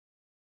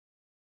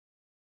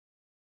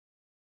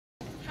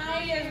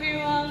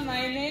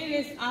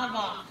is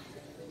Ava.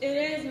 It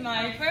is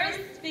my first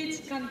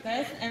speech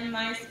contest and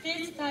my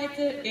speech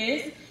title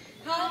is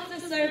How to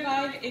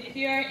Survive If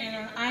You're in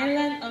an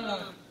Island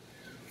Alone.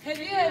 Have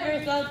you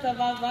ever thought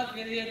about what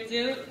will you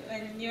do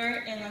when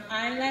you're in an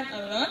island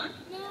alone?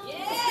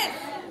 Yes!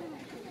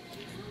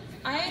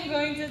 I am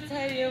going to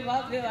tell you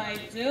what will I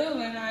do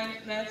when I'm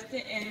left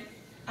in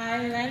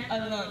island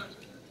alone.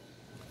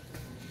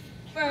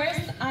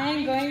 First, I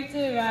am going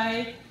to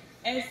write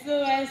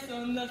SOS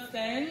on the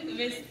sand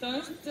with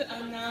stones to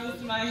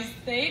announce my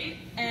state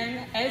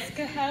and ask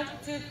help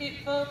to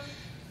people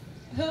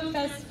who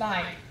pass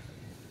by.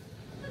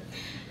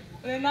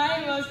 When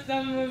I watch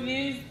the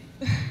movies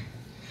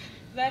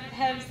that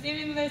have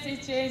similar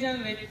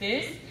situations with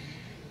this,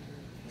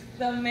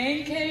 the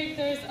main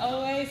characters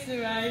always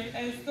write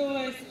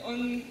SOS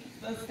on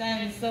the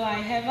sand, so I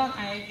have an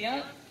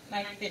idea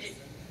like this.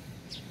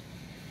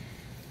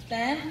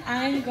 Then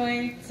I'm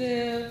going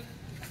to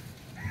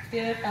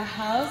build a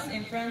house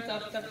in front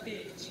of the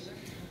beach.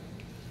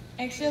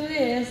 Actually,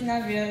 it is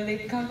not really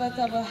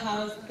comfortable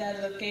house that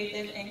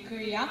located in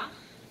Korea,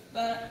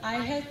 but I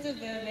had to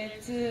build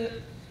it to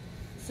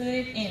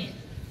sleep in.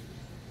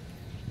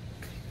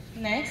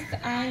 Next,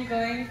 I'm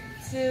going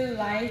to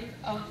light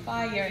a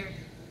fire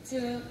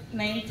to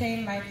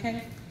maintain my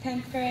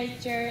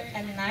temperature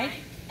at night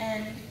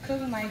and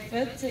cook my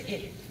food to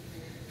eat.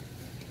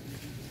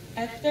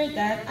 After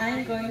that,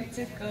 I'm going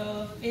to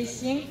go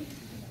fishing.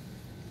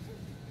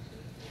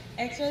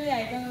 Actually,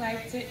 I don't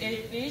like to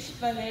eat fish,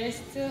 but it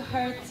is too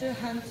hard to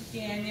hunt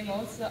the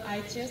animals, so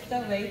I choose the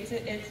way to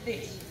eat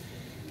fish.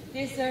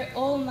 These are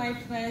all my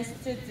plans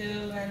to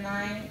do when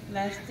I'm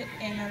left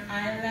in an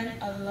island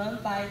alone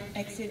by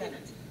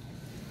accident.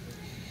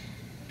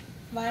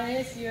 What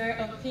is your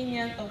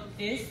opinion of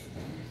this?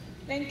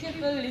 Thank you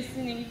for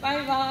listening.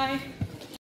 Bye bye.